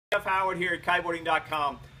CF Howard here at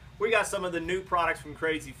Kiteboarding.com. We got some of the new products from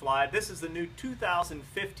CrazyFly. This is the new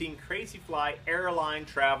 2015 CrazyFly Airline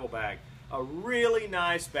Travel Bag. A really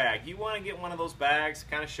nice bag. You want to get one of those bags to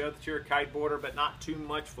kind of show that you're a kiteboarder, but not too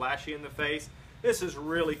much flashy in the face. This is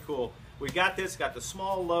really cool. We got this, got the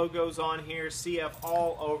small logos on here, CF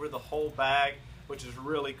all over the whole bag, which is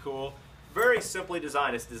really cool. Very simply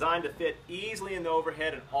designed. It's designed to fit easily in the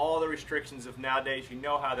overhead and all the restrictions of nowadays. You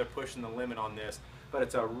know how they're pushing the limit on this. But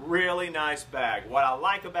it's a really nice bag. What I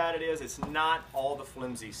like about it is it's not all the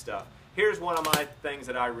flimsy stuff. Here's one of my things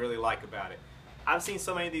that I really like about it. I've seen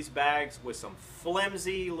so many of these bags with some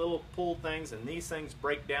flimsy little pull things, and these things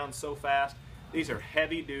break down so fast. These are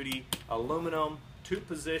heavy duty aluminum, 2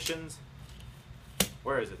 positions.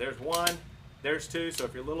 Where is it? There's 1, there's 2, so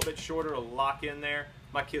if you're a little bit shorter, it'll lock in there.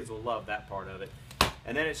 My kids will love that part of it.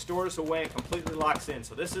 And then it stores away and completely locks in.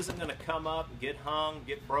 So this isn't going to come up, get hung,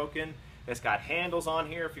 get broken. It's got handles on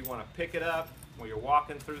here if you want to pick it up when you're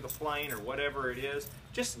walking through the plane or whatever it is.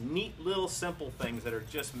 Just neat little simple things that are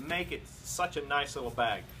just make it such a nice little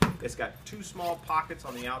bag. It's got 2 small pockets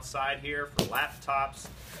on the outside here for laptops,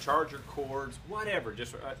 charger cords, whatever.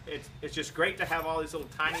 Just it's just great to have all these little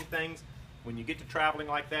tiny things. When you get to traveling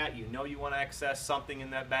like that, you know you want to access something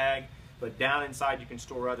in that bag, but down inside you can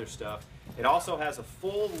store other stuff. It also has a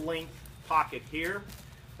full length pocket here.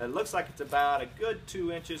 It looks like it's about a good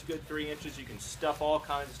 2 inches, good 3 inches. You can stuff all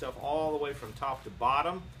kinds of stuff all the way from top to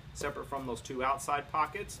bottom, separate from those 2 outside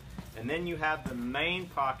pockets. And then you have the main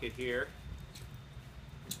pocket here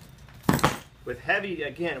with heavy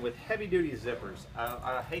duty zippers.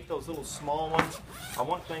 I hate those little small ones. I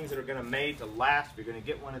want things that are going to made to last. If you're going to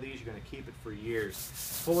get one of these, you're going to keep it for years.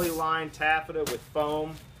 Fully lined taffeta with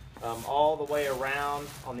foam all the way around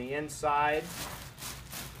on the inside.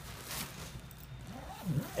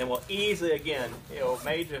 And will easily, again,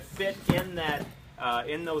 made to fit in that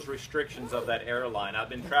in those restrictions of that airline. I've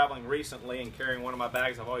been traveling recently and carrying one of my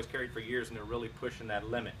bags I've always carried for years, and they're really pushing that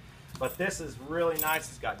limit. But this is really nice.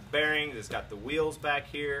 It's got bearings. It's got the wheels back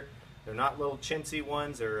here. They're not little chintzy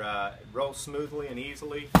ones. They're roll smoothly and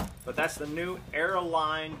easily. But that's the new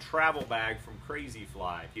Airline Travel Bag from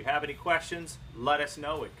CrazyFly. If you have any questions, let us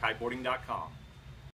know at Kiteboarding.com.